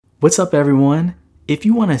What's up, everyone? If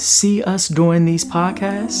you want to see us doing these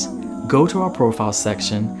podcasts, go to our profile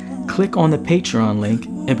section, click on the Patreon link,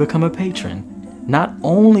 and become a patron. Not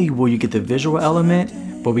only will you get the visual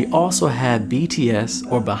element, but we also have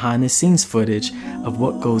BTS or behind the scenes footage of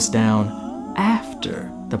what goes down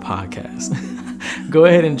after the podcast. Go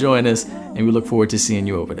ahead and join us, and we look forward to seeing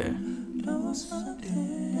you over there.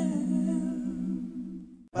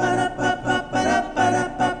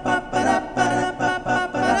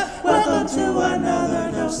 Welcome to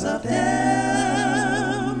another dose of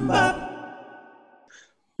DEM.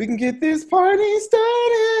 We can get this party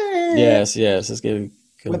started. Yes. Let's get it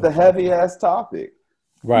with a heavy ass topic.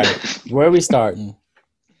 Right. Where are we starting?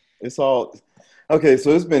 It's all okay.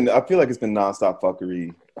 So I feel like it's been nonstop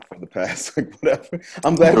fuckery for the past whatever.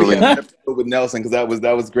 I'm glad we had an episode with Nelson because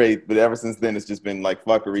that was great. But ever since then, it's just been like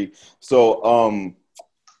fuckery. So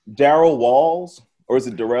Daryl Walls, or is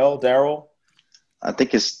it Daryl? I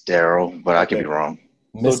think it's Daryl, but I could be wrong.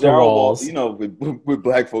 So Daryl Walls, with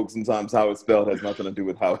black folks, sometimes how it's spelled has nothing to do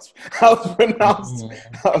with how it's pronounced.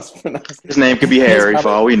 How it's pronounced. His name could be Harry, for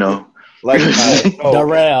all we know. Like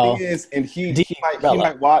Darrell. And he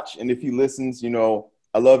might watch, and if he listens, I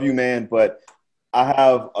love you, man. But I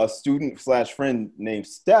have a student/friend named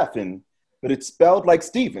Stephen, but it's spelled like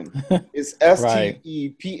Stephen. It's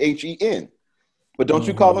Stephen. But don't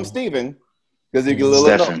you call him Stephen, because you get a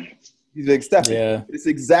little. He's like Stephen. Yeah. It's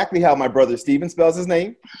exactly how my brother Steven spells his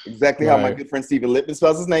name. Exactly how my good friend Stephen Lippman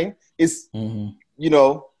spells his name. It's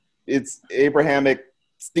it's Abrahamic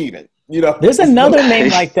Stephen. There's another name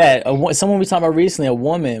like that. Someone we talked about recently, a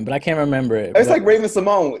woman, but I can't remember it. It's like Raven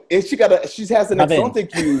Simone. She has an accent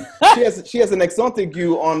aigu. She has an accent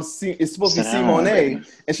aigu on. It's supposed to be Simone,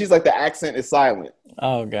 and she's like the accent is silent.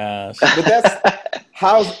 Oh gosh! But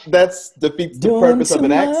that defeats the purpose of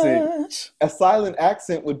an accent. A silent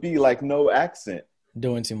accent would be like no accent.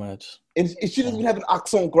 Doing too much. And she doesn't even have an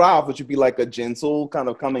accent grave, which would be like a gentle kind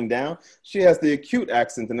of coming down. She has the acute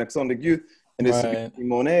accent, an accent aigu, and it's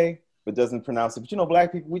Simone, but doesn't pronounce it. But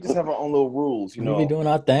black people, we just have our own little rules. We be doing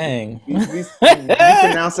our thing. We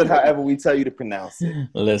pronounce it however we tell you to pronounce it.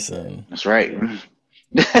 Listen, that's right.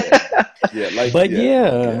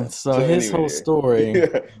 So his whole story.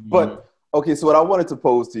 But okay, so what I wanted to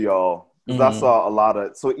pose to y'all, because I saw a lot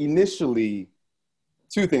of. So initially,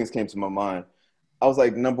 two things came to my mind. I was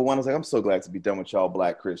like, number one, I'm so glad to be done with y'all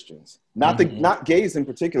black Christians. Not gays in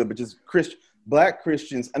particular, but just black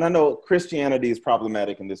Christians. And I know Christianity is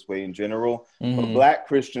problematic in this way in general, but black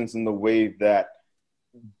Christians in the way that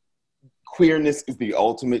queerness is the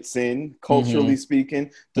ultimate sin, culturally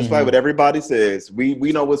speaking. Despite what everybody says, we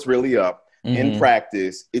know what's really up. In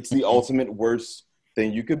practice, it's the ultimate worst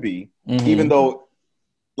thing you could be. Even though,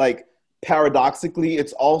 like, paradoxically,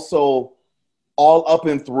 it's also all up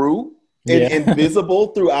and through. And visible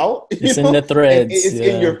throughout. It's in the threads. It's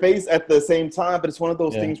in your face at the same time, but it's one of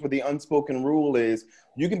those things where the unspoken rule is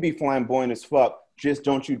you can be flamboyant as fuck, just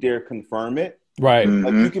don't you dare confirm it. Right.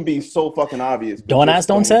 Like you can be so fucking obvious. Don't ask,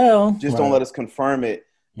 don't tell. Just don't let us confirm it.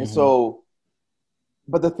 And so,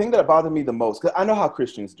 but the thing that bothered me the most, because I know how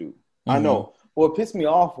Christians do. I know. What pissed me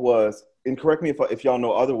off was, and correct me if y'all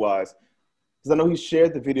know otherwise, because I know he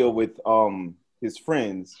shared the video with his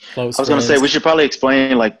friends. I was going to say, we should probably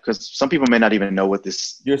explain, because some people may not even know what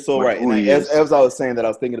this. You're so right. And as I was saying that, I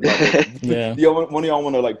was thinking about it. One of y'all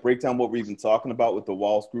want to break down what we're even talking about with the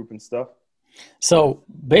Walls group and stuff? So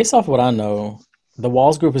based off what I know, the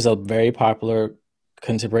Walls group is a very popular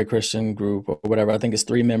contemporary Christian group or whatever. I think it's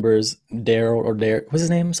 3 members, Daryl. What's his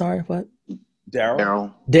name? I'm sorry, what?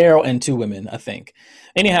 Daryl and 2 women, I think.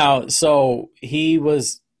 Anyhow, so he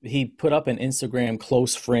put up an Instagram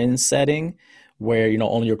close friends setting where,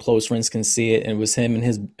 only your close friends can see it. And it was him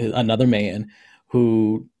and another man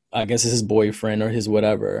who I guess is his boyfriend or his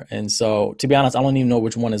whatever. And so, to be honest, I don't even know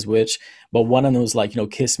which one is which, but one of them was like,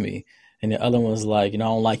 kiss me. And the other one was like, I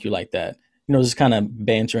don't like you like that. Just kind of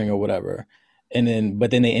bantering or whatever. But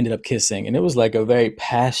then they ended up kissing. And it was like a very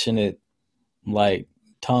passionate, like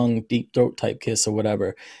tongue, deep throat type kiss or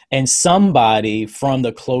whatever. And somebody from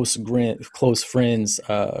the close friends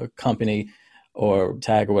company or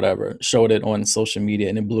tag or whatever showed it on social media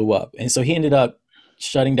and it blew up. And so he ended up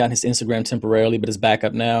shutting down his Instagram temporarily, but it's back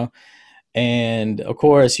up now. And of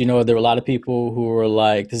course, there were a lot of people who were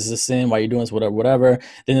like, this is a sin, why are you doing this, whatever.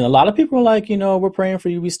 Then a lot of people were like, we're praying for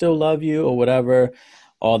you, we still love you or whatever,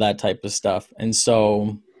 all that type of stuff. And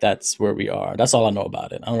so that's where we are. That's all I know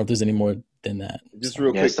about it. I don't know if there's any more than that. Just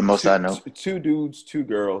real quick. It's the most I know. 2 dudes, 2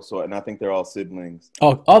 girls. And I think they're all siblings.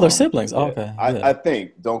 Oh, they're siblings. Oh, okay. I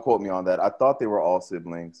think, don't quote me on that. I thought they were all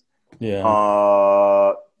siblings. Yeah.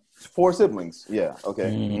 4 siblings. Yeah.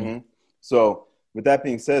 Okay. So with that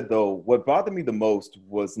being said, though, what bothered me the most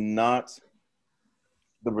was not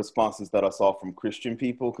the responses that I saw from Christian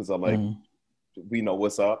people, because I'm like, we know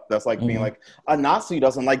what's up. That's like being like, a Nazi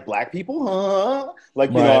doesn't like black people, huh?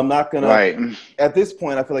 Like, you know, I'm not gonna. Right. At this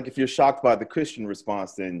point, I feel like if you're shocked by the Christian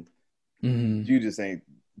response, then you just ain't.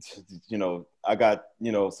 You know, I got,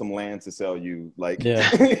 you know, some land to sell you, like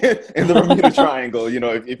in the Bermuda Triangle. You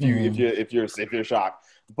know, if you're shocked,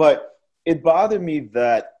 but it bothered me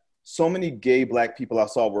that so many gay black people I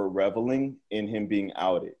saw were reveling in him being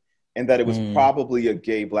outed, and that it was probably a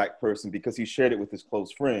gay black person because he shared it with his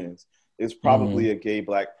close friends. It's probably a gay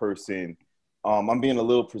black person. I'm being a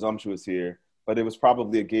little presumptuous here, but it was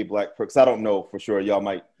probably a gay black person. I don't know for sure. Y'all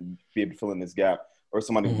might be able to fill in this gap, or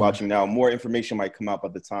somebody watching now. More information might come out by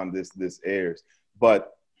the time this airs.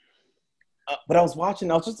 But I was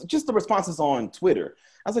watching. I was just the responses on Twitter.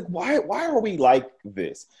 I was like, why are we like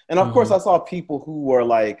this? And of course, I saw people who were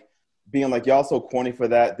like being like, y'all so corny for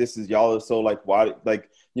that. This is y'all are so like why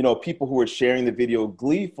like. You know, people who were sharing the video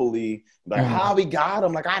gleefully, like, how we got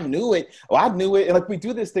him. Like, I knew it. Oh, I knew it. And like, we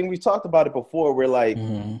do this thing. We talked about it before. We're like,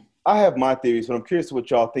 I have my theories, but I'm curious what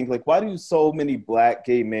y'all think. Like, why do so many black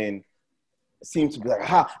gay men seem to be like,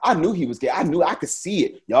 I knew he was gay. I knew I could see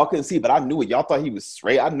it. Y'all couldn't see it, but I knew it. Y'all thought he was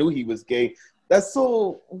straight. I knew he was gay. That's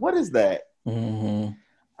so, what is that?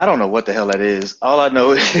 I don't know what the hell that is. All I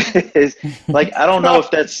know is, like, I don't know if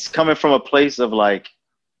that's coming from a place of like,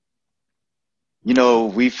 you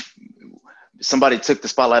know, somebody took the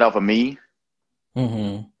spotlight off of me.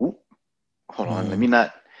 Hold on, let me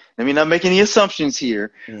not make any assumptions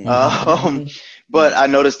here. But I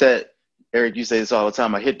noticed that, Eric, you say this all the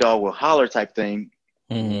time, a hit dog will holler type thing.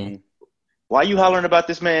 Why are you hollering about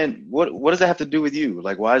this man? What does that have to do with you?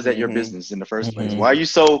 Like, why is that your business in the first place? Why are you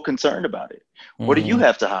so concerned about it? What do you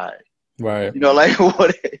have to hide? Right. You know, like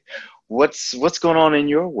what's going on in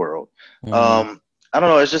your world? I don't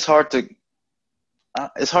know. It's just hard to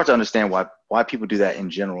understand why people do that in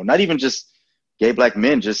general. Not even just gay black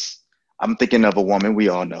men. Just I'm thinking of a woman we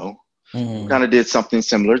all know who kind of did something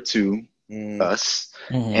similar to us,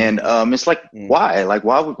 and it's like why? Like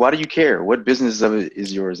why do you care? What business of it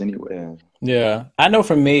is yours anyway? Yeah, I know.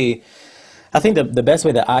 For me, I think the best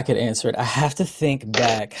way that I could answer it, I have to think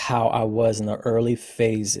back how I was in the early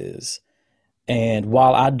phases. And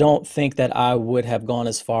while I don't think that I would have gone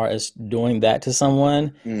as far as doing that to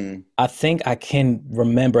someone, I think I can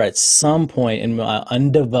remember at some point in my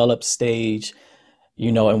undeveloped stage,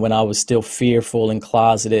 you know, and when I was still fearful and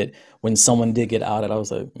closeted, when someone did get outed, I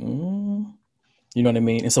was like, you know what I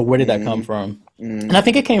mean? And so where did that come from? And I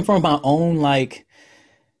think it came from my own like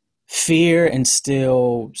fear and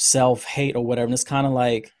still self-hate or whatever. And it's kind of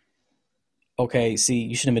like, okay, see,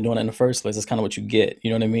 you shouldn't have been doing it in the first place. That's kind of what you get.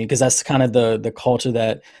 You know what I mean? Because that's kind of the culture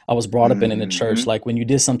that I was brought up in the church. Like when you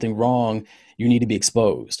did something wrong, you need to be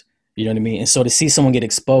exposed. You know what I mean? And so to see someone get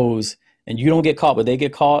exposed and you don't get caught, but they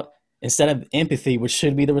get caught, instead of empathy, which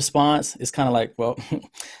should be the response, it's kind of like, well,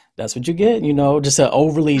 that's what you get, you know, just an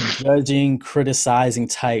overly judging, criticizing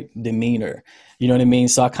type demeanor. You know what I mean?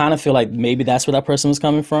 So I kind of feel like maybe that's where that person was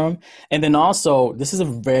coming from. And then also, this is a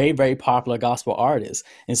very, very popular gospel artist.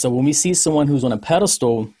 And so when we see someone who's on a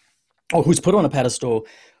pedestal or who's put on a pedestal,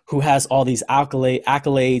 who has all these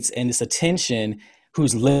accolades and this attention,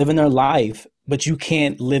 who's living their life, but you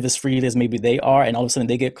can't live as freely as maybe they are, and all of a sudden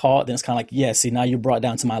they get caught, then it's kind of like, yeah, see, now you're brought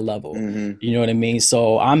down to my level. You know what I mean?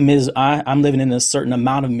 So I'm living in a certain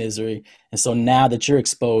amount of misery, and so now that you're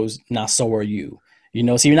exposed, now so are you. You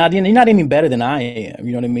know, so you're not any better than I am.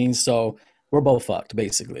 You know what I mean? So we're both fucked,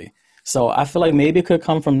 basically. So I feel like maybe it could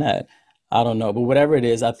come from that. I don't know, but whatever it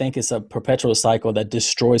is, I think it's a perpetual cycle that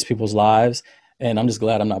destroys people's lives, and I'm just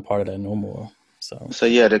glad I'm not part of that no more. So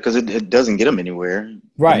yeah, because it doesn't get them anywhere.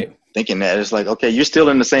 Right. Thinking that it's like, okay, you're still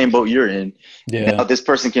in the same boat you're in. Yeah. Now this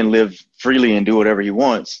person can live freely and do whatever he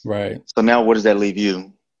wants. Right. So now what does that leave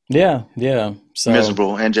you? Yeah. Yeah. So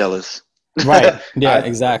miserable and jealous. Right. Yeah,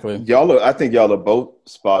 exactly. I think y'all are both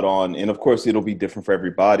spot on. And of course it'll be different for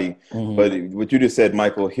everybody. But what you just said,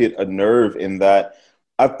 Michael, hit a nerve in that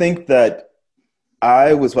I think that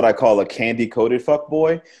I was what I call a candy coated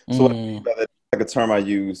fuckboy. So that's like a term I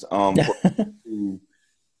use who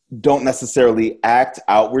don't necessarily act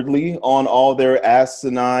outwardly on all their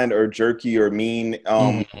asinine or jerky or mean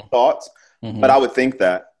thoughts. But I would think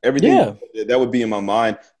that everything that would be in my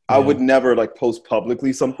mind. I would never like post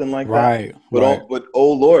publicly something like that. But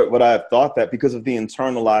oh Lord, would I have thought that because of the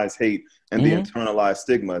internalized hate and the internalized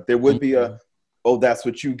stigma, there would be that's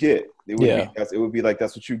what you get. It would be like,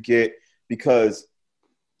 that's what you get, because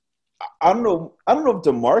I don't know if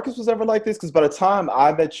DeMarcus was ever like this, because by the time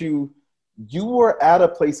I met you, you were at a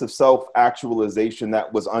place of self-actualization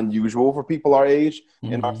that was unusual for people our age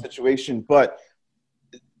in our situation. But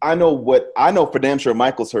I know for damn sure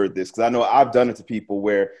Michael's heard this, because I know I've done it to people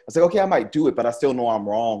where I was like, okay, I might do it, but I still know I'm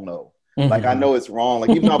wrong though. Like, I know it's wrong.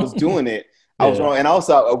 Like, even though I was doing it, I was wrong. And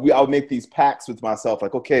also I would make these pacts with myself,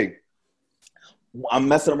 like, okay, I'm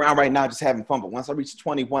messing around right now, just having fun. But once I reach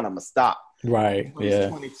 21, I'm gonna stop. Right. When yeah.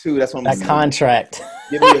 22. That's when that contract.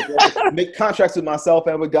 Make contracts with myself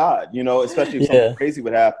and with God. You know, especially if something crazy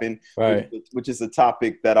would happen. Right. Which is a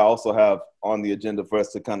topic that I also have on the agenda for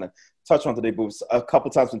us to kind of touch on today. But a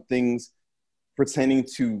couple times when things pertaining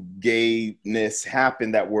to gayness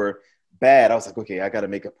happened that were bad, I was like, okay, I got to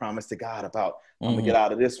make a promise to God about I'm gonna get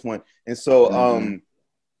out of this one. And so,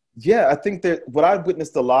 yeah, I think that what I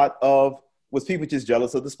witnessed a lot of was people just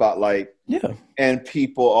jealous of the spotlight. Yeah. And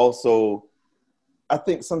people also, I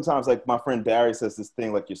think sometimes, like my friend Barry says this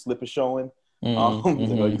thing, like your slip is showing. Your slip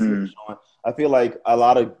is showing. I feel like a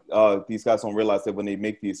lot of these guys don't realize that when they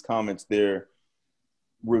make these comments, they're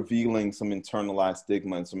revealing some internalized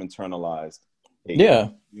stigma and some internalized hate. Yeah,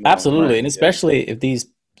 you know? Absolutely. And especially if these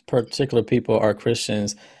particular people are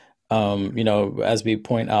Christians, you know, as we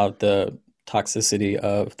point out the toxicity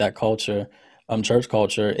of that culture, church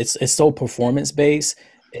culture, it's so performance based.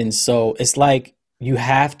 And so it's like, you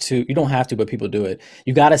don't have to, but people do it.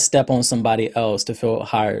 You got to step on somebody else to feel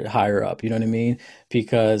higher up. You know what I mean?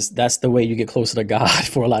 Because that's the way you get closer to God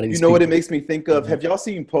for a lot of these people. You know what it makes me think of? Have y'all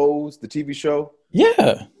seen Pose, the TV show? Yeah.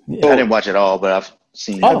 I didn't watch it all, but I've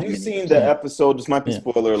seen Have you seen the episode? This might be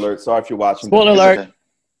spoiler alert. Sorry if you're watching. Spoiler alert.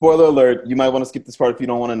 Spoiler alert. You might want to skip this part if you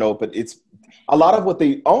don't want to know, but it's a lot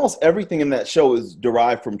of almost everything in that show is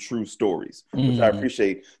derived from true stories, which I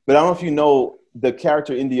appreciate. But I don't know if you know, the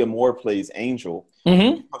character India Moore plays Angel.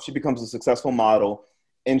 She becomes a successful model,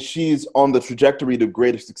 and she's on the trajectory to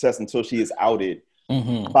greater success until she is outed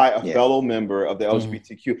by a fellow member of the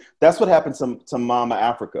LGBTQ. That's what happened to Mama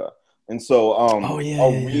Africa. And so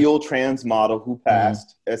a real trans model who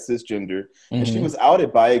passed as cisgender, and she was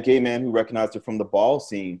outed by a gay man who recognized her from the ball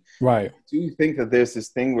scene. Right. Do you think that there's this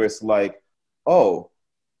thing where it's like, oh,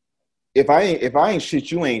 if I ain't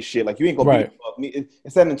shit, you ain't shit. Like, you ain't gonna be above me.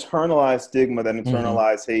 It's that internalized stigma, that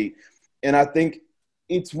internalized hate. And I think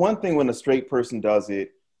it's one thing when a straight person does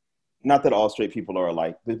it. Not that all straight people are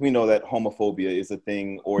alike, but we know that homophobia is a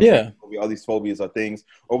thing, or all these phobias are things.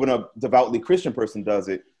 Or when a devoutly Christian person does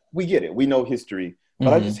it, we get it. We know history.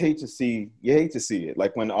 But I just hate to see it.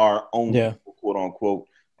 Like when our own people, quote unquote,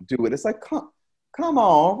 do it. It's like, come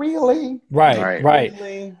on, really? Right.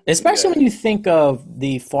 Really? Especially when you think of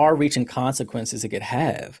the far-reaching consequences it could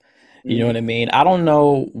have. You know what I mean? I don't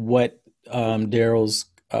know what Daryl's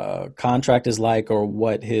contract is like, or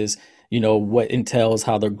what his, what entails,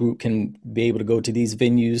 how the group can be able to go to these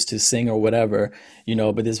venues to sing or whatever,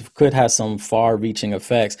 but this could have some far-reaching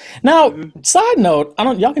effects. Now, side note,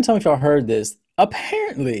 y'all can tell me if y'all heard this.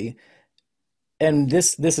 Apparently, and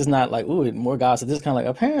this is not like, ooh, more gossip. This is kind of like,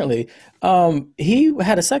 apparently, he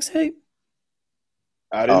had a sex tape.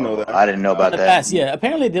 I didn't know that. I didn't know about that. Yeah,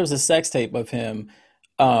 apparently there was a sex tape of him,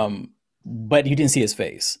 but you didn't see his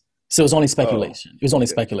face. So it was only speculation. It was only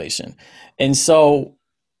speculation. And so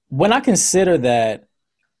when I consider that,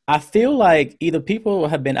 I feel like either people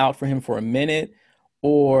have been out for him for a minute,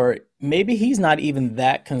 or maybe he's not even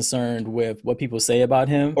that concerned with what people say about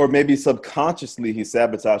him. Or maybe subconsciously he's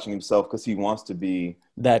sabotaging himself because he wants to be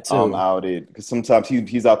that too. Outed. Because sometimes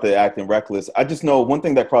he's out there acting reckless. I just know one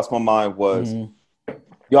thing that crossed my mind was,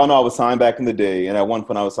 y'all know I was signed back in the day. And at one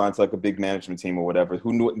point I was signed to like a big management team or whatever.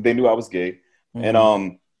 They knew I was gay. And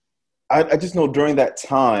I just know during that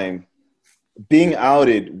time, being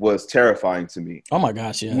outed was terrifying to me. Oh my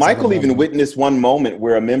gosh, yes. Michael even witnessed one moment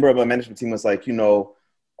where a member of a management team was like,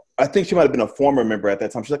 I think she might have been a former member at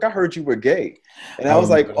that time. She's like, I heard you were gay. And I was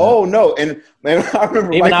like, oh no. And man, I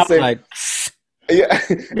remember even Michael saying,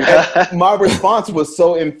 yeah. My response was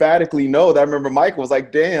so emphatically no that I remember Michael was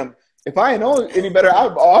like, damn, if I ain't known any better,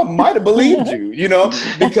 I might have believed you,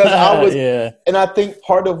 because I was, and I think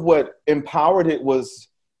part of what empowered it was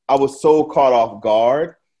I was so caught off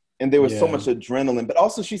guard. And there was so much adrenaline, but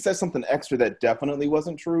also she said something extra that definitely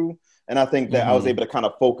wasn't true. And I think that I was able to kind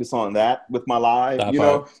of focus on that with my live,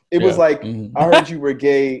 It was like, I heard you were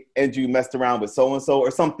gay and you messed around with so-and-so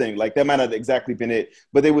or something. Like that might not have exactly been it,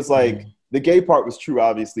 but it was like, the gay part was true,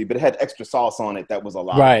 obviously, but it had extra sauce on it. That was a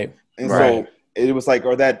lot. Right. And so it was like,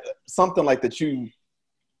 or that something like that he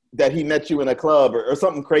met you in a club or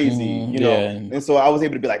something crazy, And so I was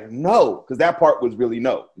able to be like, no, because that part was really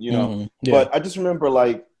no, But I just remember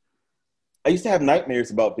like, I used to have nightmares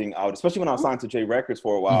about being out, especially when I was signed to J Records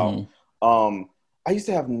for a while. I used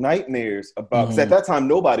to have nightmares about, because at that time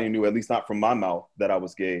nobody knew, at least not from my mouth, that I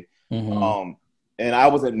was gay. And I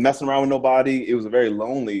wasn't messing around with nobody. It was a very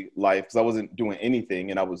lonely life because I wasn't doing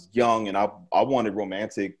anything, and I was young, and I wanted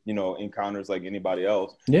romantic, encounters like anybody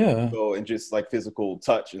else. Yeah. So, and just like physical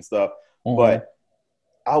touch and stuff. But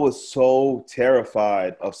I was so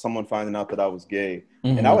terrified of someone finding out that I was gay,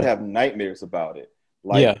 and I would have nightmares about it.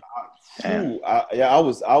 Like, I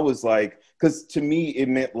was like, because to me it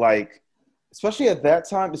meant like, especially at that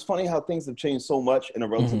time, it's funny how things have changed so much in a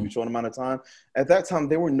relatively short amount of time. At that time,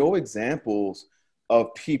 there were no examples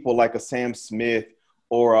of people like a Sam Smith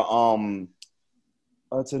or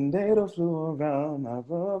a tornado flew around my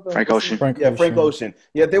brother. Frank Ocean. Frank Ocean.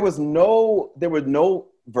 Yeah, there were no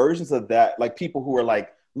versions of that. Like people who were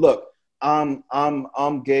like, look, I'm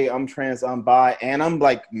gay, I'm trans, I'm bi, and I'm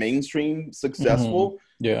like mainstream successful.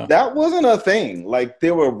 Yeah. That wasn't a thing. Like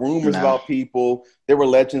there were rumors about people. There were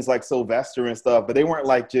legends like Sylvester and stuff, but they weren't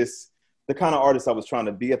like just the kind of artist I was trying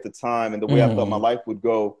to be at the time and the way I thought my life would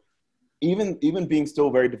go. Even being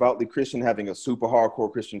still very devoutly Christian, having a super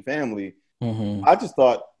hardcore Christian family, I just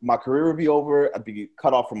thought my career would be over. I'd be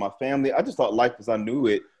cut off from my family. I just thought life as I knew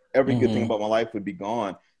it, every good thing about my life would be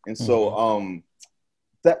gone. And so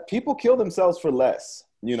that people kill themselves for less,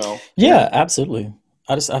 Yeah, absolutely.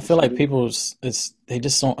 I feel like they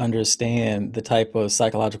just don't understand the type of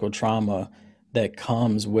psychological trauma that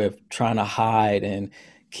comes with trying to hide and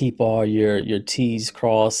keep all your T's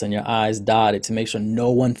crossed and your I's dotted to make sure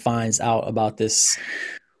no one finds out about this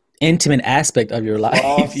intimate aspect of your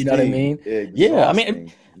life. You know what I mean? Yeah.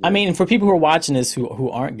 I mean, for people who are watching this who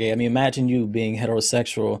aren't gay, I mean, imagine you being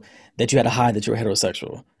heterosexual, that you had to hide that you were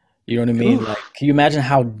heterosexual. You know what I mean? Like, can you imagine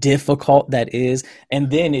how difficult that is?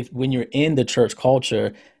 And then when you're in the church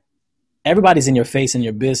culture, everybody's in your face in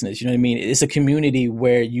your business. You know what I mean? It's a community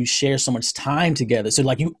where you share so much time together. So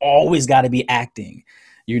like you always got to be acting,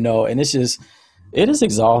 and it is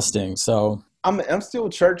exhausting. So I'm still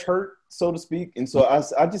church hurt, so to speak. And so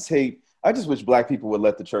I just wish Black people would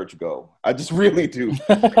let the church go. I just really do.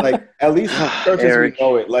 Like at least churches we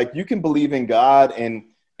know it. Like you can believe in God and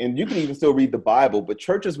you can even still read the Bible, but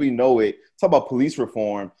churches we know it. Talk about police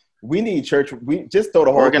reform. We need church. We just throw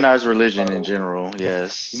the whole organized religion in general.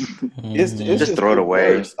 Yes, it's just throw it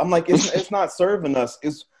away. Worst. I'm like, it's not serving us.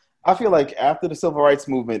 I feel like after the civil rights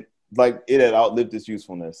movement, like it had outlived its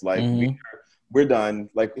usefulness. Like we're done.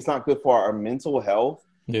 Like it's not good for our mental health.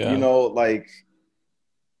 Yeah. Like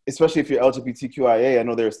especially if you're LGBTQIA. I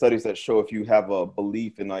know there are studies that show if you have a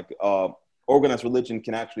belief in like organized religion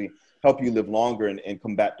can actually help you live longer and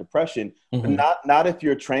combat depression. But not if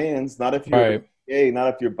you're trans, not if you're gay, not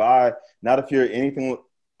if you're bi, not if you're anything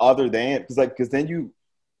other than because then you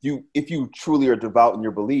if you truly are devout in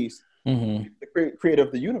your beliefs, the creator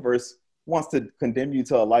of the universe wants to condemn you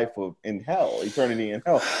to a life in hell, eternity in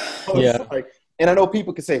hell. So and I know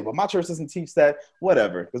people can say, well, my church doesn't teach that,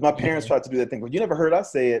 whatever, because my parents tried to do that thing. But you never heard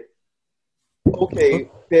us say it. Okay,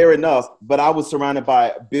 fair enough. But I was surrounded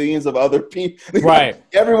by billions of other people. Right.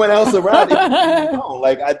 Everyone else around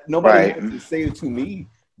it. Nobody had to say it to me.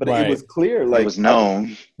 But it was clear. Like, it was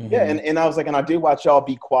known. Yeah, and I was like, and I did watch y'all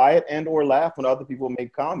be quiet and or laugh when other people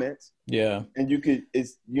make comments. Yeah. And you could,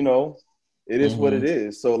 it is what it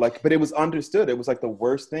is. So like, but it was understood. It was like the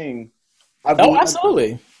worst thing.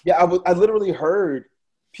 Absolutely. I literally heard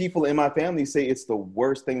people in my family say it's the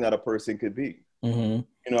worst thing that a person could be. So.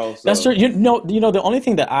 That's true. The only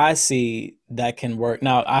thing that I see that can work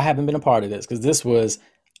now, I haven't been a part of this because this was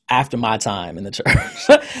after my time in the church,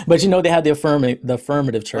 but they have the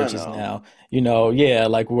affirmative churches now,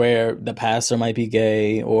 like where the pastor might be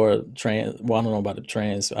gay or trans. Well, I don't know about the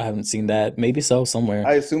trans. I haven't seen that. Maybe so somewhere.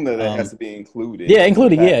 I assume that has to be included. Yeah,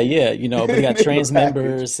 included. Yeah. But they got trans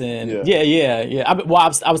members and yeah. I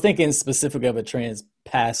was thinking specifically of a trans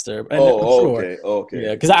pastor. And okay.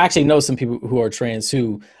 Yeah, because I actually know some people who are trans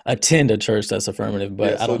who attend a church that's affirmative,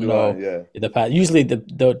 but I don't know. Usually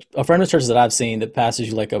the affirmative churches that I've seen, the pastor's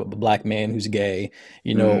usually like a Black man who's gay,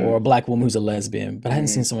 or a Black woman who's a lesbian, but I hadn't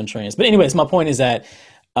seen someone trans. But anyways, my point is that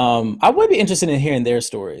I would be interested in hearing their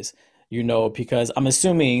stories, because I'm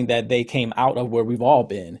assuming that they came out of where we've all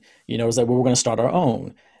been. It's like, well, we're going to start our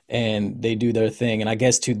own. And they do their thing. And I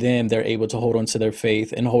guess to them, they're able to hold on to their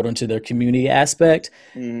faith and hold on to their community aspect.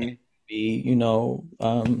 And be,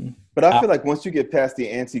 but I feel like once you get past the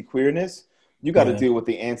anti-queerness, you got to deal with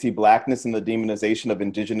the anti-Blackness and the demonization of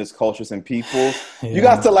indigenous cultures and people. You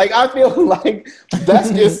got to I feel like that's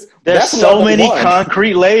just there's so many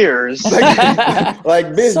concrete layers. That's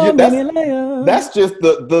just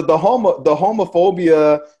the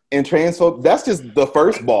homophobia and transphobia. That's just the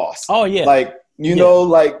first boss. Oh yeah. Like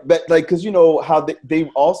that, because how they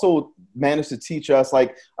also managed to teach us.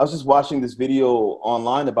 Like, I was just watching this video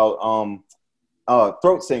online about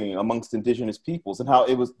throat singing amongst indigenous peoples, and how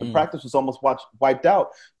it was the practice was almost wiped out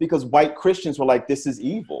because white Christians were like, this is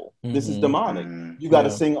evil, this is demonic, you got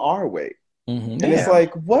to sing our way. And it's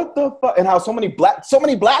like, what the fuck? And how so many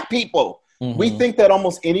black people, we think that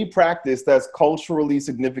almost any practice that's culturally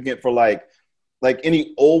significant for like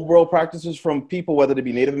any old world practices from people, whether they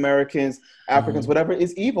be Native Americans, Africans, whatever,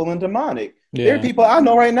 is evil and demonic. There are people I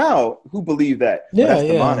know right now who believe that. That's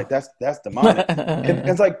demonic. That's demonic. And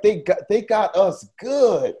it's like they got us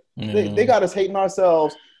good. They got us hating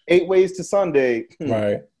ourselves 8 ways to Sunday.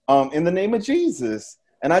 Right. In the name of Jesus.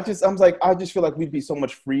 And I just feel like we'd be so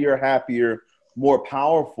much freer, happier, more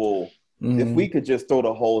powerful if we could just throw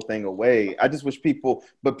the whole thing away. I just wish people,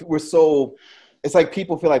 but we're so, it's like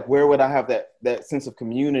people feel like, where would I have that sense of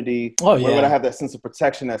community? Where would I have that sense of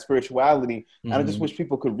protection, that spirituality? And I just wish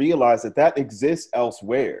people could realize that exists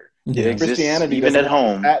elsewhere. Christianity, even at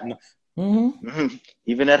home.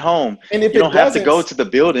 Even at home. And if you don't have to go to the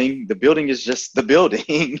building is just the building.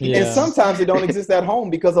 And sometimes it don't exist at home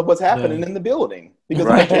because of what's happening in the building, because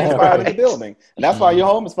of what transpired in the building. And that's why your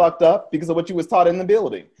home is fucked up, because of what you was taught in the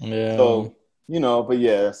building. So,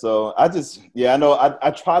 but so I just, I know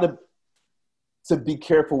I try to be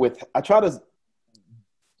careful with,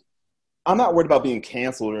 I'm not worried about being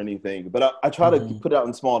canceled or anything, but I try to put it out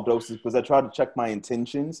in small doses, because I try to check my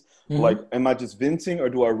intentions. Like, am I just venting, or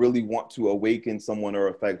do I really want to awaken someone or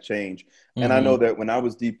affect change? And I know that when I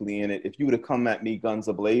was deeply in it, if you would have come at me guns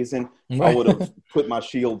a-blazing, I would have put my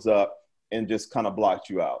shields up and just kind of blocked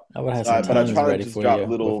you out. I would have some, but I try to just drop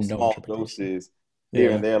little small doses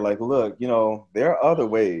here and there. Like, look, there are other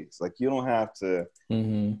ways. Like, you don't have to,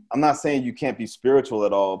 I'm not saying you can't be spiritual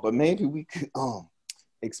at all, but maybe we could,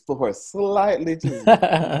 explore slightly,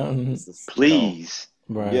 just please.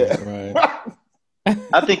 Right.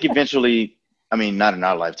 I think eventually, I mean, not in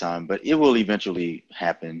our lifetime, but it will eventually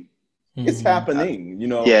happen. It's happening,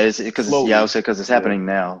 it's because I would say because it's happening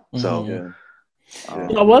now. So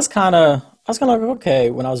I was kind of like,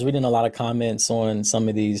 okay, when I was reading a lot of comments on some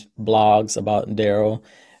of these blogs about Daryl.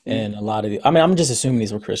 And a lot of I'm just assuming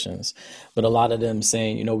these were Christians, but a lot of them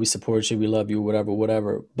saying, we support you, we love you,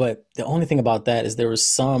 whatever. But the only thing about that is there were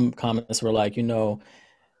some comments were like,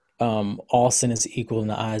 all sin is equal in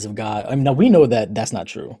the eyes of God. I mean, now we know that that's not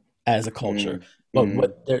true as a culture,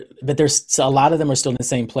 but there's a lot of them are still in the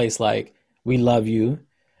same place. Like, we love you,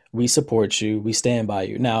 we support you, we stand by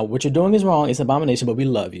you. Now, what you're doing is wrong. It's an abomination, but we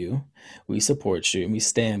love you, we support you, and we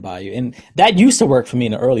stand by you. And that used to work for me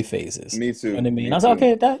in the early phases. Me too. You know what I mean? I was like,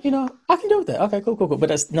 okay, that, I can deal with that. Okay, cool. But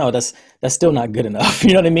that's still not good enough.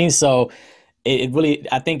 You know what I mean? So it really,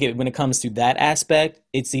 I think when it comes to that aspect,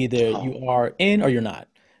 it's either you are in or you're not.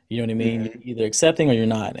 You know what I mean? You're either accepting or you're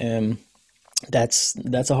not. And that's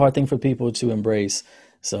a hard thing for people to embrace.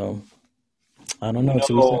 So I don't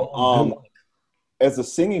know. As a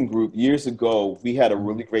singing group years ago, we had a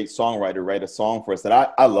really great songwriter write a song for us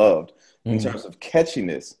that I loved in terms of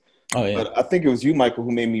catchiness. Oh, yeah. But I think it was you, Michael,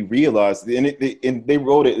 who made me realize, and they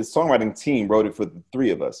wrote it, the songwriting team wrote it for the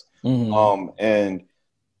three of us. And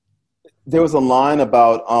there was a line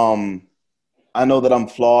about, I know that I'm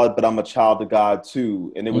flawed, but I'm a child of God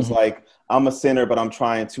too. And it was like, I'm a sinner, but I'm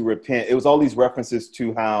trying to repent. It was all these references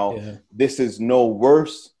to how this is no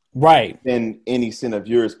worse than any sin of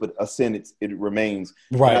yours, but a sin, it remains.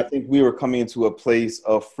 And I think we were coming into a place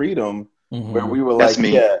of freedom where we were like,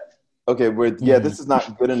 this is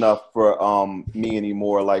not good enough for me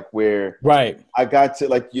anymore. Like, where I got to,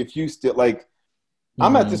 like, if you still, like,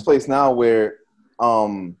 I'm at this place now where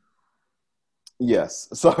yes,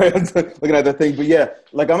 sorry, I'm looking at that thing, but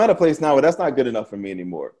like, I'm at a place now where that's not good enough for me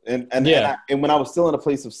anymore. And when I was still in a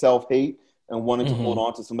place of self-hate and wanting to hold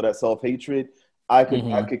on to some of that self-hatred, I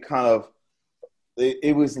could kind of,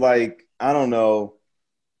 it was like, I don't know,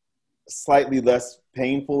 slightly less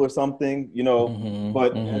painful or something,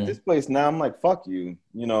 but at this place now, I'm like, fuck you,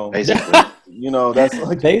 basically, that's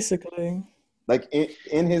like, basically, like,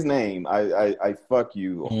 in his name, I fuck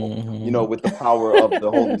you, with the power of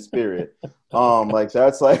the Holy Spirit. Like,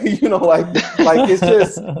 that's like, like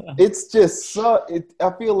it's just so,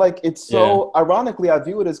 I feel like it's so, ironically, I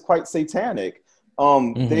view it as quite satanic.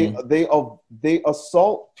 They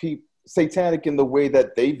assault people, satanic in the way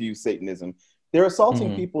that they view Satanism. They're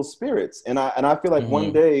assaulting people's spirits, and I feel like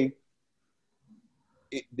one day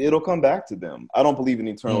it'll come back to them. I don't believe in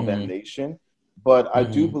eternal damnation, but I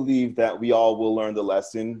do believe that we all will learn the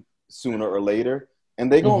lesson sooner or later,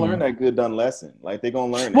 and they're gonna learn that good done lesson. Like, they're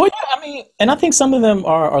gonna learn it. Well, yeah, I mean, and I think some of them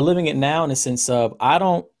are living it now in the sense of,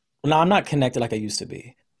 I'm not connected like I used to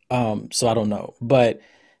be, so I don't know, but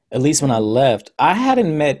at least when I left, I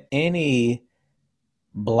hadn't met any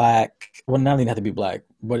black, well, not even have to be black,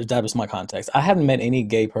 but that was my context. I haven't met any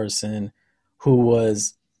gay person who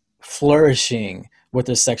was flourishing with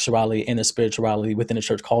their sexuality and their spirituality within the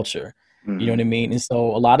church culture. You know what I mean? And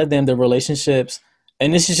so a lot of them, their relationships,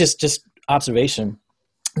 and this is just observation,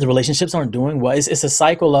 the relationships aren't doing well. It's a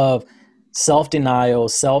cycle of self-denial,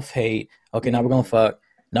 self-hate. Okay, now we're gonna fuck.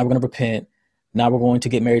 Now we're gonna repent. Now we're going to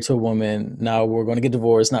get married to a woman. Now we're going to get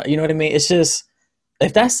divorced. Now, you know what I mean? It's just,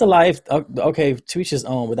 if that's the life, okay, to each his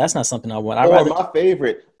own, but that's not something I want. My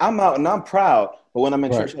favorite, I'm out and I'm proud, but when I'm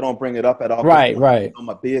in church, I don't bring it up at all. Right. I'm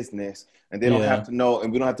a business, and they don't have to know,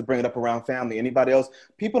 and we don't have to bring it up around family, anybody else.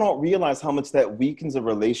 People don't realize how much that weakens a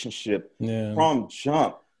relationship from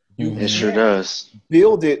jump. It sure does.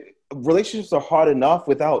 Build it. Relationships are hard enough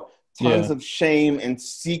without tons of shame and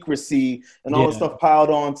secrecy and all the stuff piled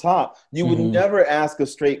on top. You would never ask a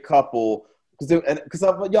straight couple, because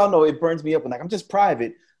y'all know it burns me up when, like, I'm just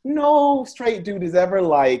private. No straight dude is ever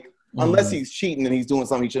like, unless he's cheating and he's doing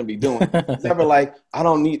something he shouldn't be doing, it's ever like,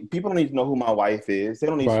 people don't need to know who my wife is. They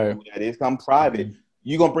don't need to know who that is. I'm private.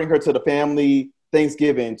 You're gonna bring her to the family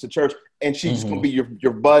Thanksgiving, to church, and she's just gonna be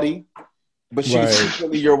your buddy, but she's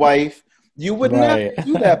secretly your wife. You would never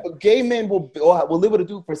do that. But gay men will live with a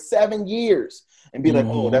dude for 7 years and be like,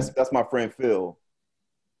 oh, that's my friend Phil.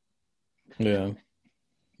 Yeah.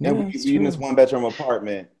 And we in this 1-bedroom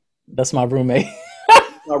apartment. That's my roommate.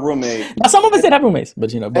 My roommate. Now, some of us did have roommates,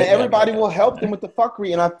 but and everybody will help them with the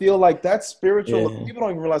fuckery. And I feel like that's spiritual. People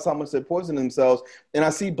don't even realize how much they poison themselves. And I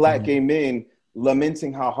see black gay men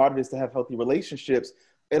lamenting how hard it is to have healthy relationships.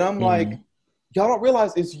 And I'm like, y'all don't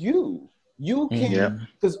realize it's you. You can't,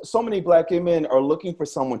 because so many black gay men are looking for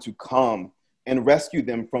someone to come and rescue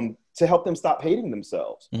them to help them stop hating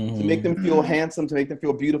themselves, to make them feel handsome, to make them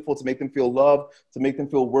feel beautiful, to make them feel loved, to make them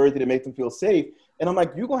feel worthy, to make them feel safe. And I'm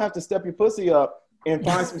like, you're going to have to step your pussy up and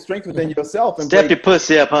find some strength within yourself. And step your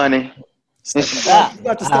pussy up, honey. You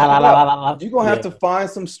got to step it up. You're going to have to find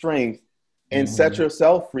some strength and set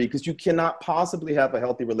yourself free, because you cannot possibly have a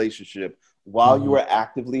healthy relationship while you are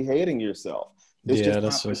actively hating yourself.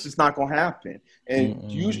 It's just not going to happen.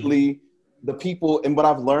 And usually the people, and what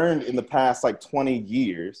I've learned in the past like 20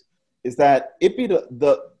 years is that it be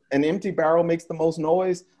an empty barrel makes the most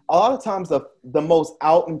noise. A lot of times the most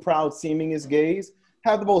out and proud seemingest gays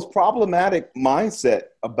have the most problematic mindset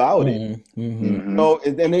about it. You know,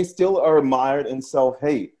 and they still are admired and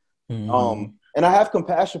self-hate. And I have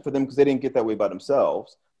compassion for them because they didn't get that way by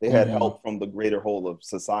themselves. They had help from the greater whole of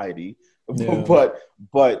society. But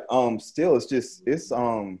still,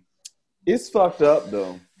 it's fucked up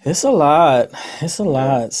though. It's a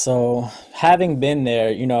lot. So having been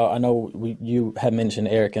there, you know, I know you had mentioned,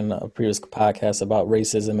 Eric, in a previous podcast about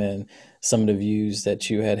racism and some of the views that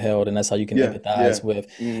you had held, and that's how you can empathize with.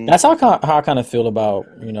 That's how I kind of feel about,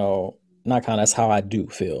 you know, that's how I do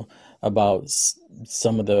feel about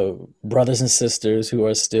some of the brothers and sisters who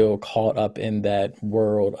are still caught up in that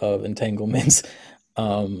world of entanglements.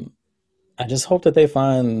 I just hope that they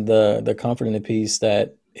find the comfort and the peace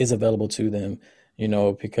that is available to them, you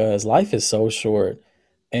know, because life is so short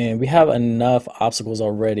and we have enough obstacles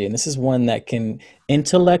already. And this is one that can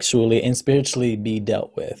intellectually and spiritually be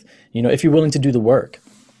dealt with, you know, if you're willing to do the work.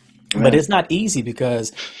 But it's not easy,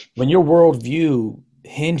 because when your worldview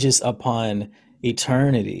hinges upon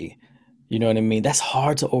eternity, you know what I mean? That's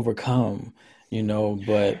hard to overcome, you know,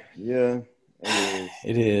 but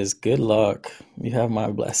it is. Good luck. You have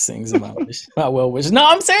my blessings and my well wishes. No,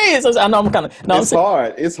 I'm serious. I know I'm kind of. No, it's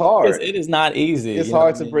hard. It's hard. It is not easy. It's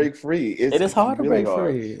hard to break free. It is hard to break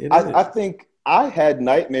free. I think I had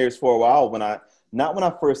nightmares for a while not when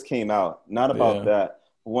I first came out, not about that,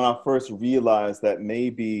 but when I first realized that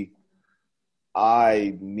maybe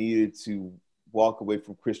I needed to walk away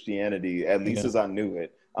from Christianity, at least as I knew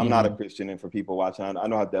it. I'm not a Christian, and for people watching, I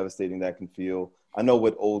know how devastating that can feel. I know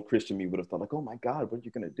what old Christian me would have thought, like, oh my God, what are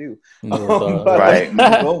you going to do?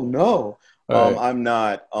 Oh no, I'm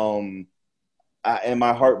not. And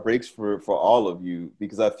my heart breaks for all of you,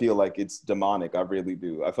 because I feel like it's demonic. I really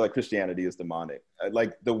do. I feel like Christianity is demonic.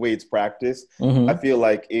 Like the way it's practiced. I feel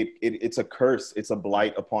like it's a curse. It's a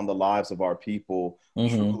blight upon the lives of our people.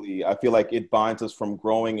 Truly, I feel like it binds us from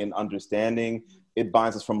growing and understanding. It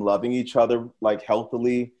binds us from loving each other like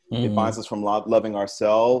healthily. It binds us from loving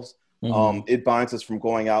ourselves. It binds us from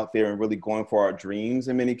going out there and really going for our dreams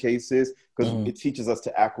in many cases, because it teaches us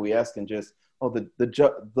to acquiesce and just,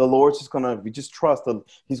 the Lord's just we just trust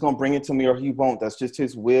he's gonna bring it to me, or he won't. That's just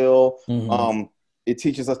his will. It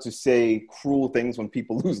teaches us to say cruel things when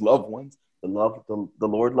people lose loved ones. the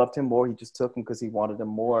Lord loved him more. He just took him because he wanted him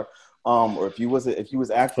more. Or if he was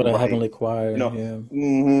acting for the right, heavenly choir,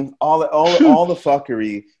 all the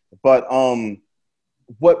fuckery. But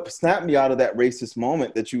what snapped me out of that racist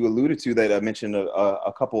moment that you alluded to, that I mentioned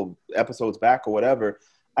a couple episodes back or whatever,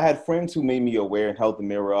 I had friends who made me aware and held the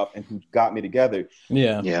mirror up and who got me together.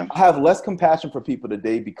 Yeah. I have less compassion for people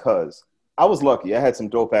today because I was lucky. I had some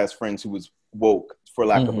dope ass friends who was woke, for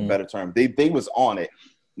lack of a better term. They was on it.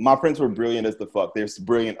 My friends were brilliant as the fuck. They're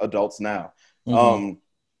brilliant adults now.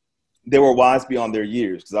 They were wise beyond their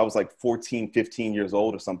years because I was like 14, 15 years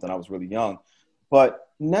old or something. I was really young. But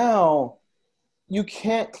now you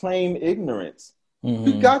can't claim ignorance.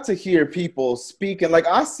 You got to hear people speaking. Like,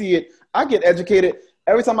 I see it. I get educated.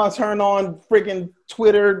 Every time I turn on freaking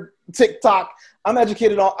Twitter, TikTok, I'm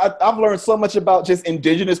educated on. I've learned so much about just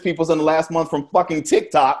indigenous peoples in the last month from fucking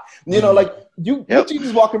TikTok. You know, like you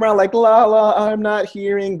just walk around like, la la, I'm not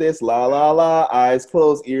hearing this, la la la, eyes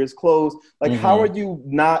closed, ears closed. Like, how are you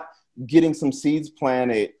not getting some seeds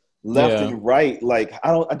planted left and right? Like,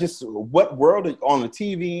 what world on the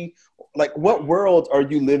TV? Like, what world are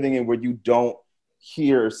you living in where you don't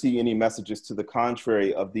hear or see any messages to the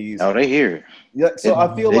contrary of these? Oh, they hear. Yeah, so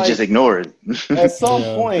I feel they like just ignore it. at some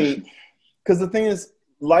point, because the thing is,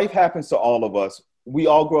 life happens to all of us. We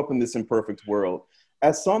all grow up in this imperfect world.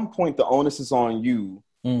 At some point, the onus is on you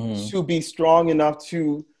to be strong enough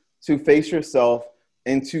to face yourself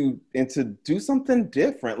and to do something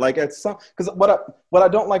different. Like, because what I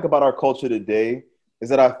don't like about our culture today is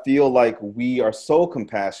that I feel like we are so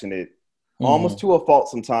compassionate, almost to a fault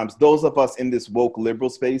sometimes. Those of us in this woke liberal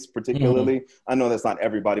space, particularly, I know that's not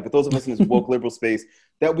everybody, but those of us in this woke liberal space,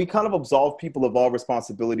 that we kind of absolve people of all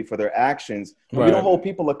responsibility for their actions. But we don't hold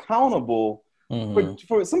people accountable.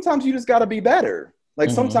 For sometimes you just got to be better. Like,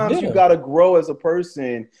 sometimes you got to grow as a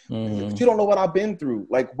person. You don't know what I've been through.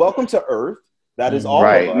 Like, welcome to Earth. That is all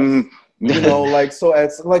of us. You know, like, so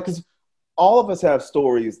it's like, because all of us have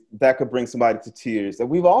stories that could bring somebody to tears, that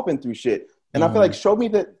we've all been through shit. And I feel like, show me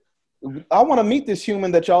that. I want to meet this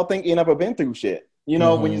human that y'all think ain't never been through shit. You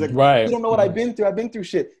know, when you're like, you don't know what I've been through. I've been through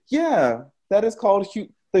shit. Yeah, that is called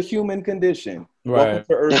the human condition. Welcome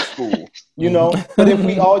to Earth School. You know, but if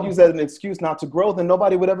we all use that as an excuse not to grow, then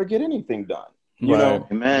nobody would ever get anything done. You know,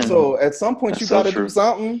 Amen. So at some point, you got to do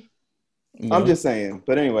something. I'm just saying.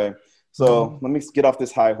 But anyway, so let me get off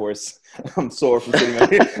this high horse. I'm sore from sitting up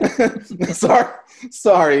here.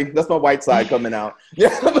 Sorry. That's my white side coming out. Yeah.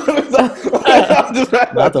 Not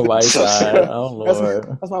the white side. Oh, Lord.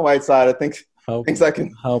 That's my white side. I think things I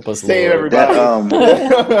can help us save everybody.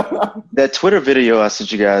 That Twitter video I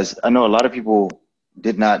sent you guys, I know a lot of people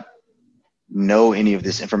did not know any of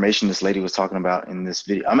this information this lady was talking about in this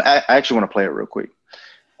video. I actually want to play it real quick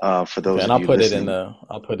for those of you listening.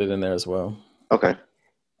 I'll put it in there as well. Okay.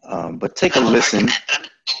 But take a listen.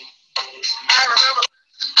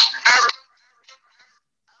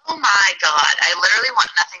 Oh my God, I literally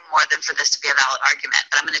want nothing more than for this to be a valid argument,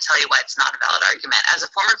 but I'm going to tell you why it's not a valid argument. As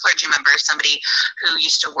a former clergy member, somebody who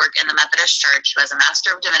used to work in the Methodist Church, who has a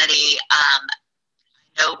Master of Divinity,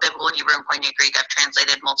 know Biblical, Hebrew, and Koine Greek. I've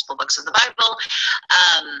translated multiple books of the Bible.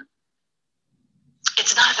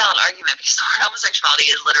 It's not a valid argument because the word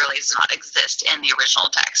homosexuality literally does not exist in the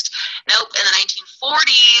original text. Nope. In the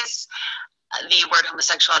 1940s, the word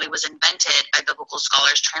homosexuality was invented by biblical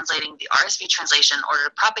scholars translating the RSV translation in order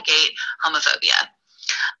to propagate homophobia.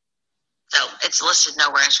 So it's listed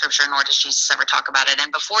nowhere in Scripture, nor does Jesus ever talk about it.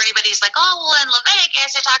 And before anybody's like, oh, well, in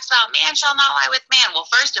Leviticus, it talks about man shall not lie with man. Well,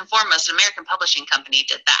 first and foremost, an American publishing company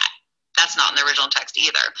did that. That's not in the original text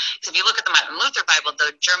either. Because if you look at the Martin Luther Bible,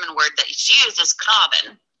 the German word that is used is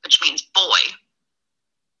Knaben, which means boy.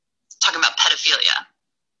 It's talking about pedophilia.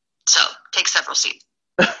 So take several seats.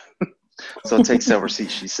 So take several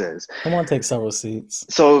seats, she says. Come on, take several seats.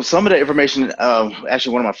 So some of the information,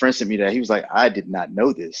 actually one of my friends sent me that. He was like, I did not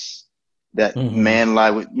know this. That man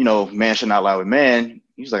lie with, man should not lie with man.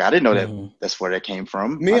 He was like, I didn't know that that's where that came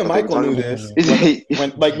from. Me and Michael knew this.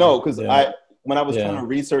 When I was trying to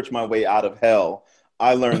research my way out of hell,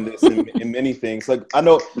 I learned this in many things. Like I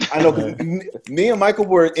know, me and Michael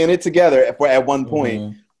were in it together at one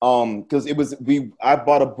point. Because I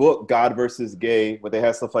bought a book, God versus Gay, where they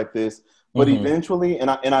had stuff like this. But eventually, and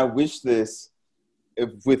I wish this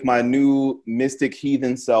with my new mystic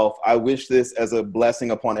heathen self, I wish this as a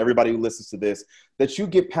blessing upon everybody who listens to this, that you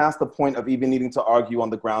get past the point of even needing to argue on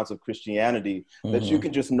the grounds of Christianity, that you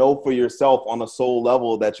can just know for yourself on a soul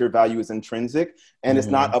level that your value is intrinsic and it's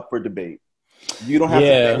not up for debate. You don't have to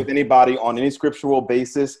debate with anybody on any scriptural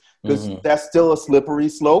basis because that's still a slippery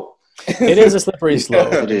slope. It is a slippery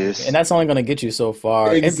slope. It is. And that's only going to get you so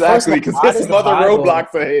far. Exactly, because there's some other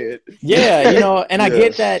roadblocks ahead. Yeah, and I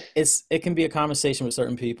get that it can be a conversation with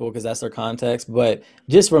certain people because that's their context, but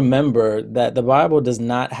just remember that the Bible does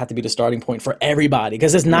not have to be the starting point for everybody,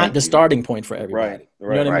 because it's not the starting point for everybody.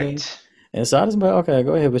 Right. You know what I mean? And so I just like, okay,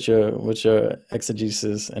 go ahead with your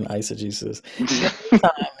exegesis and eisegesis.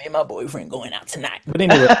 Me and my boyfriend going out tonight. But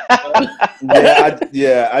anyway.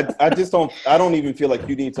 I just don't even feel like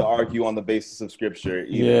you need to argue on the basis of scripture.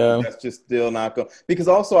 Yeah. That's just still not going. Because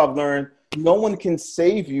also I've learned no one can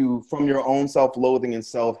save you from your own self-loathing and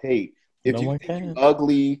self-hate. If you think you're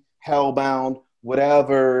ugly, hell-bound,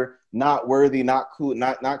 whatever, not worthy, not cool,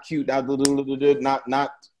 not cute, not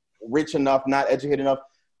rich enough, not educated enough,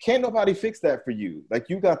 can't nobody fix that for you. Like,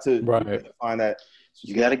 you got to find that.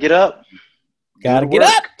 You got to get up. Gotta get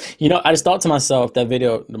up. I just thought to myself, that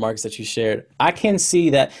video, Marcus, that you shared, I can see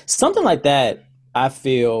that something like that, I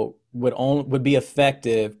feel would be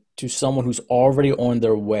effective to someone who's already on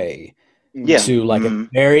their way to like a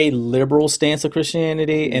very liberal stance of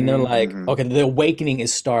Christianity. And they're like, okay, the awakening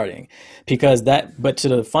is starting, but to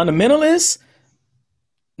the fundamentalists,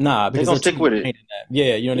 nah, because they're gonna stick with it.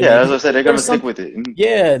 Yeah, you know what I mean? Yeah, as I said, they're gonna stick with it.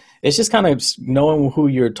 Yeah, it's just kind of knowing who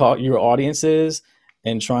your audience is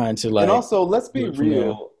and trying to like. And also, let's be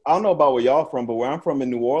real. I don't know about where y'all from, but where I'm from in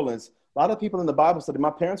New Orleans, a lot of people in the Bible study, my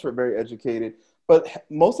parents were very educated, but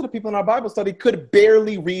most of the people in our Bible study could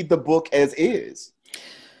barely read the book as is.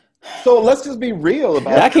 So let's just be real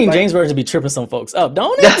about it. That King James Version be tripping some folks up,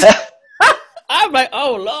 don't it? I'm like,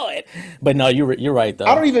 oh Lord, but no, you're right though.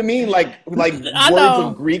 I don't even mean like words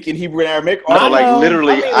of Greek and Hebrew and Aramaic. Like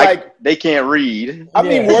literally, they can't read. I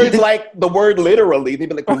mean words like the word literally. They'd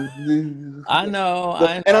be like, I know.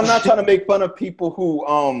 And I'm not trying to make fun of people who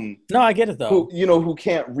No, I get it though. Who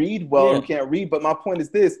can't read well, who can't read. But my point is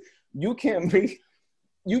this: you can't read.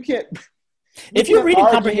 You can't. If your reading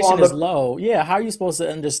comprehension is low, how are you supposed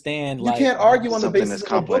to understand? You can't argue on the basis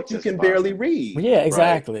of a book you can barely read. Yeah,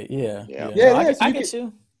 exactly. Right? Yeah. I get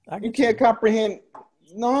you. You can't comprehend.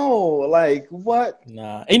 No, like what?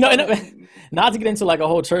 Nah, not to get into like a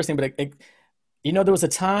whole church thing, but there was a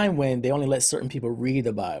time when they only let certain people read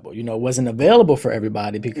the Bible. It wasn't available for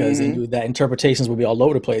everybody because they knew that interpretations would be all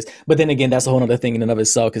over the place. But then again, that's a whole other thing in and of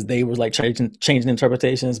itself because they were like changing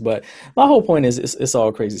interpretations. But my whole point is it's all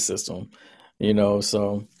a crazy system.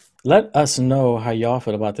 So let us know how y'all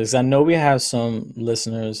feel about this. I know we have some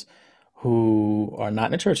listeners who are not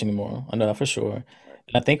in the church anymore. I know that for sure.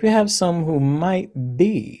 And I think we have some who might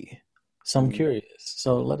be. So I'm curious.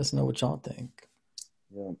 So let us know what y'all think.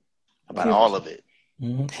 Yeah. About all of it.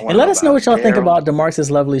 Mm-hmm. And let us know what y'all think about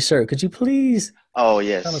DeMarcus' lovely shirt. Could you please tell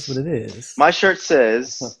us what it is? My shirt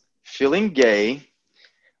says, feeling gay,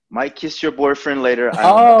 might kiss your boyfriend later.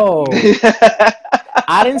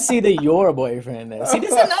 I didn't see the your boyfriend there. See, this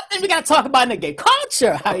is another thing we got to talk about in the gay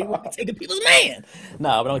culture. How you want to take people's man.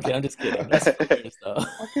 No, but I'm kidding. I'm just kidding. That's hilarious, though.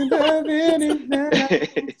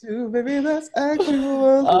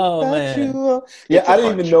 Oh, man. Yeah, I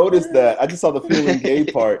didn't even notice that. I just saw the feeling gay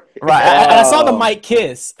part. Right. I saw the mic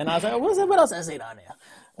kiss, and I was like, what else did I say down there?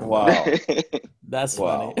 Wow. That's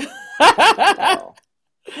funny. Wow.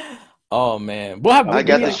 Oh man! I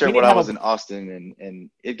got the shirt when I was in Austin, and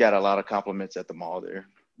it got a lot of compliments at the mall there.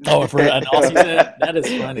 Oh, for an Austin, that is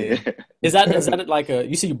funny. Is that like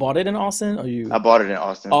you see you bought it in Austin, or you? I bought it in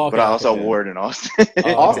Austin, but I also wore it in Austin.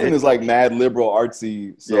 Austin is like mad liberal,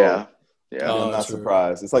 artsy. So yeah. I'm not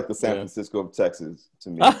surprised. It's like the San Francisco of Texas to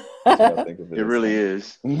me. That's what I think of it. It really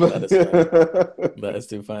is. That is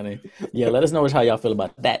too funny. Yeah, let us know how y'all feel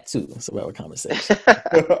about that too. So we have a conversation.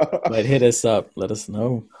 But hit us up. Let us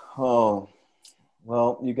know. Oh,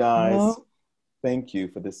 well, you guys, thank you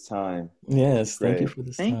for this time. Yes, thank you for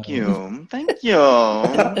this time. Thank you.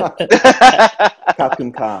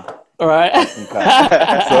 Captain Ka. All right.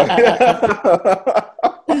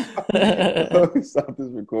 Stop this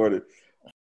recording.